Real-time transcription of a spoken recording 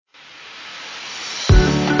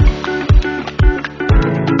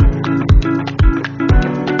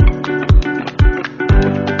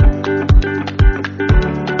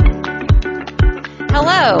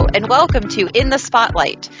and welcome to In the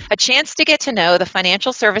Spotlight, a chance to get to know the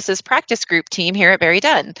Financial Services Practice Group team here at Barry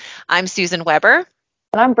Dunn. I'm Susan Weber,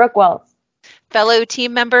 And I'm Brooke Wells. fellow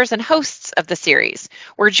team members and hosts of the series.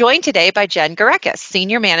 We're joined today by Jen Garekis,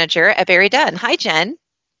 Senior Manager at Barry Dunn. Hi, Jen.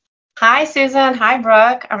 Hi, Susan. Hi,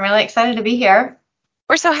 Brooke. I'm really excited to be here.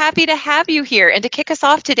 We're so happy to have you here. And to kick us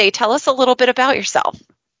off today, tell us a little bit about yourself.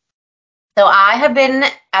 So I have been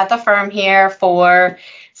at the firm here for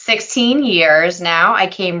 16 years now. I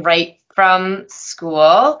came right from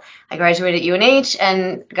school. I graduated at UNH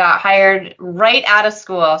and got hired right out of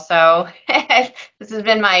school. So this has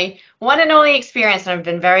been my one and only experience, and I've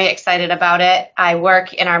been very excited about it. I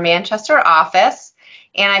work in our Manchester office,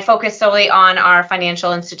 and I focus solely on our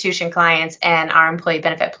financial institution clients and our employee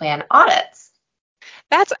benefit plan audits.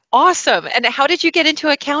 That's awesome. And how did you get into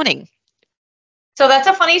accounting? So that's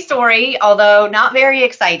a funny story, although not very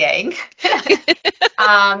exciting.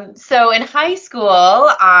 So in high school,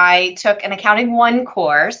 I took an Accounting 1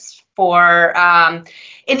 course for an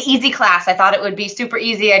easy class. I thought it would be super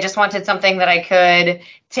easy. I just wanted something that I could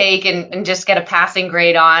take and just get a passing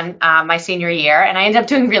grade on my senior year. And I ended up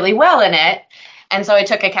doing really well in it. And so I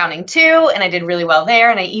took Accounting 2, and I did really well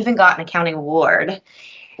there. And I even got an accounting award.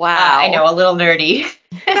 Wow. I know, a little nerdy.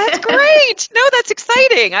 That's great. No, that's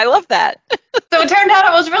exciting. I love that. So it turned out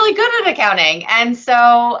I was really good at accounting. And so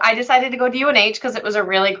I decided to go to UNH because it was a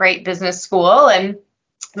really great business school. And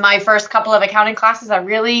my first couple of accounting classes, I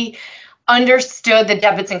really understood the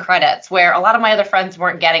debits and credits where a lot of my other friends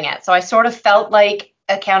weren't getting it. So I sort of felt like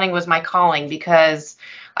accounting was my calling because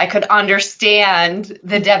I could understand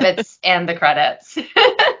the debits and the credits.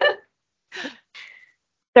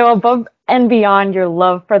 So above and beyond your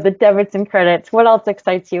love for the debits and credits, what else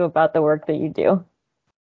excites you about the work that you do?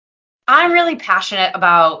 I'm really passionate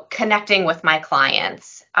about connecting with my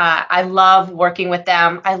clients. I love working with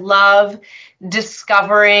them. I love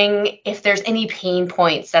discovering if there's any pain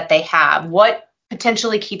points that they have, what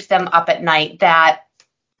potentially keeps them up at night that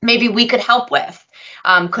maybe we could help with.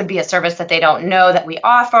 Could be a service that they don't know that we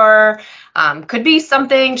offer. Could be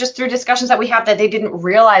something just through discussions that we have that they didn't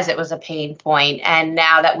realize it was a pain point. And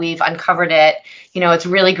now that we've uncovered it, it's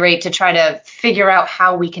really great to try to figure out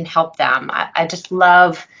how we can help them. I just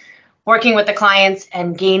love working with the clients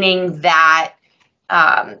and gaining that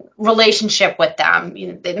relationship with them.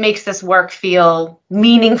 It makes this work feel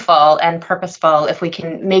meaningful and purposeful if we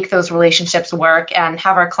can make those relationships work and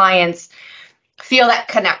have our clients feel that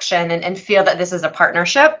connection and feel that this is a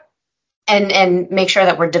partnership and make sure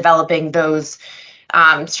that we're developing those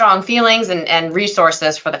strong feelings and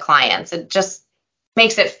resources for the clients. It just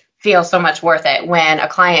makes it feel so much worth it when a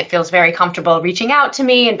client feels very comfortable reaching out to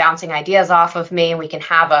me and bouncing ideas off of me, and we can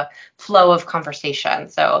have a flow of conversation.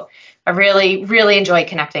 So I really, really enjoy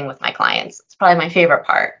connecting with my clients. It's probably my favorite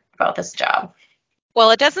part about this job.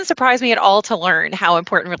 Well, it doesn't surprise me at all to learn how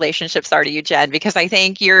important relationships are to you, Jen, because I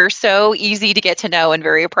think you're so easy to get to know and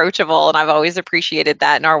very approachable. And I've always appreciated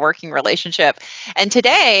that in our working relationship. And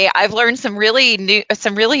today I've learned some really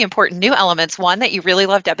important new elements. One, that you really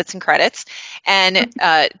love debits and credits. And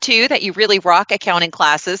two, that you really rock accounting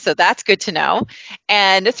classes. So that's good to know.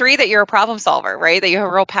 And three, that you're a problem solver, right? That you have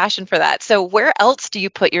a real passion for that. So where else do you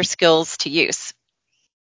put your skills to use?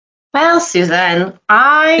 Well, Susan,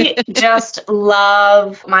 I just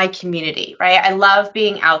love my community, right? I love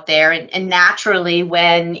being out there. And naturally,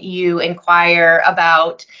 when you inquire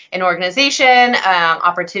about an organization,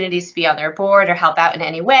 opportunities to be on their board or help out in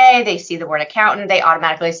any way, they see the word accountant, they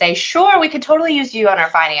automatically say, sure, we could totally use you on our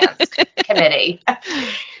finance committee.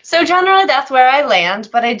 So generally, that's where I land.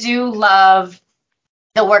 But I do love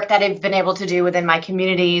the work that I've been able to do within my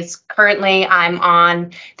communities. Currently, I'm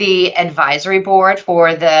on the advisory board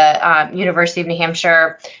for the University of New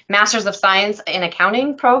Hampshire Masters of Science in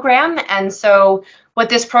Accounting program. And so what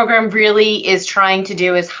this program really is trying to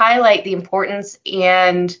do is highlight the importance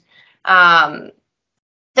and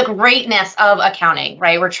the greatness of accounting,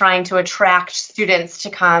 right? We're trying to attract students to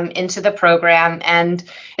come into the program, and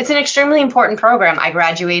it's an extremely important program. I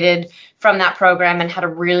graduated from that program and had a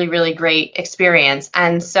really, really great experience.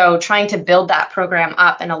 And so trying to build that program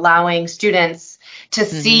up and allowing students to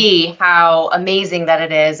see how amazing that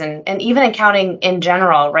it is, and even accounting in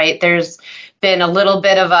general, right? There's been a little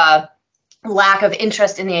bit of a lack of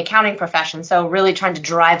interest in the accounting profession. So really trying to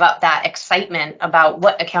drive up that excitement about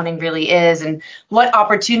what accounting really is and what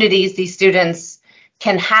opportunities these students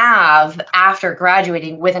can have after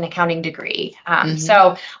graduating with an accounting degree.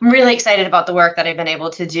 So I'm really excited about the work that I've been able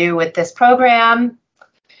to do with this program.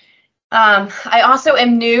 I also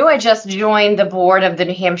am new. I just joined the board of the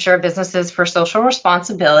New Hampshire Businesses for Social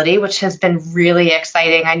Responsibility, which has been really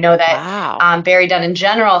exciting. I know that Wow. Barry Dunn in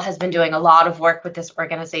general has been doing a lot of work with this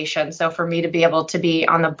organization. So for me to be able to be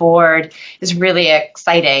on the board is really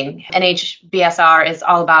exciting. NHBSR is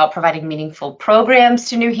all about providing meaningful programs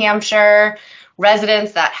to New Hampshire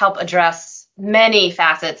residents that help address many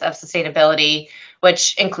facets of sustainability,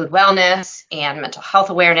 which include wellness and mental health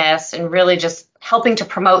awareness, and really just helping to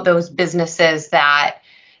promote those businesses that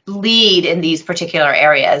lead in these particular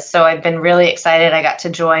areas. So I've been really excited. I got to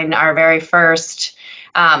join our very first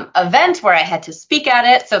event where I had to speak at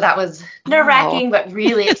it. So that was nerve-wracking, but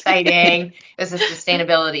really exciting. It was a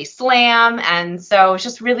sustainability slam. And so it's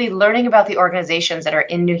just really learning about the organizations that are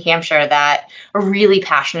in New Hampshire that are really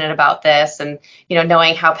passionate about this. And,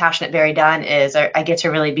 knowing how passionate Barry Dunn is, I get to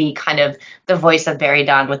really be kind of the voice of Barry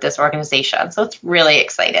Dunn with this organization. So it's really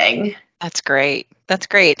exciting. That's great. That's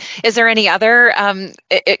great. Is there any other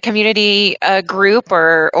community group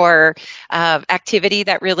or activity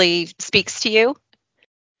that really speaks to you?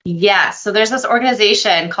 Yes. So there's this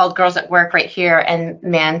organization called Girls at Work right here in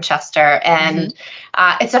Manchester, and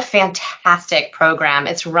it's a fantastic program.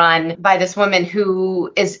 It's run by this woman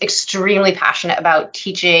who is extremely passionate about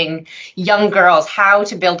teaching young girls how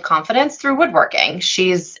to build confidence through woodworking.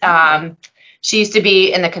 She used to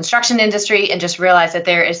be in the construction industry and just realized that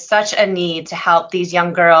there is such a need to help these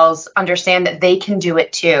young girls understand that they can do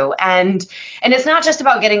it too. And it's not just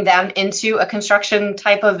about getting them into a construction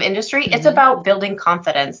type of industry. It's about building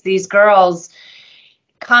confidence. These girls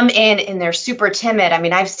come in and they're super timid. I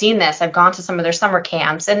mean, I've seen this. I've gone to some of their summer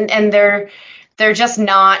camps, and they're just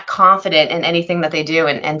not confident in anything that they do.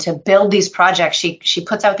 And to build these projects, she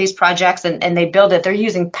puts out these projects and they build it. They're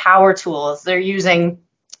using power tools. They're using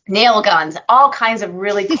nail guns, all kinds of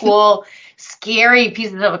really cool, scary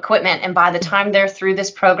pieces of equipment. And by the time they're through this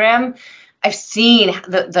program, I've seen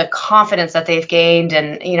the confidence that they've gained,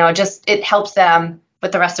 and it helps them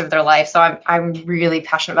with the rest of their life. So I'm really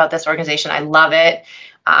passionate about this organization. I love it,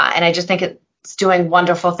 and I just think it's doing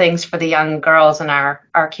wonderful things for the young girls in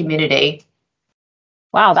our community.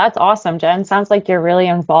 Wow, that's awesome, Jen. Sounds like you're really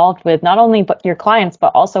involved with not only your clients,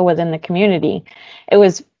 but also within the community. It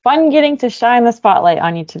was fun getting to shine the spotlight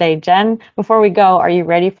on you today, Jen. Before we go, are you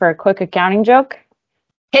ready for a quick accounting joke?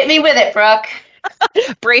 Hit me with it, Brooke.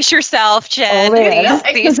 Brace yourself, Jen. Oh, man.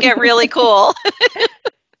 These get really cool.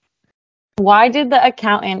 Why did the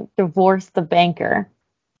accountant divorce the banker?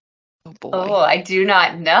 Oh, boy. Oh, I do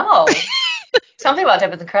not know. Something about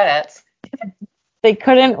debits and credits. They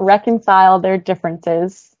couldn't reconcile their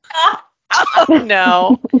differences. Oh,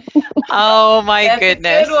 no. Oh, my That's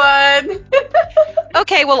goodness. a good one.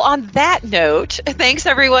 Okay, well, on that note, thanks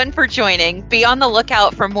everyone for joining. Be on the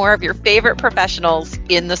lookout for more of your favorite professionals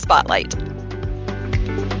in the spotlight.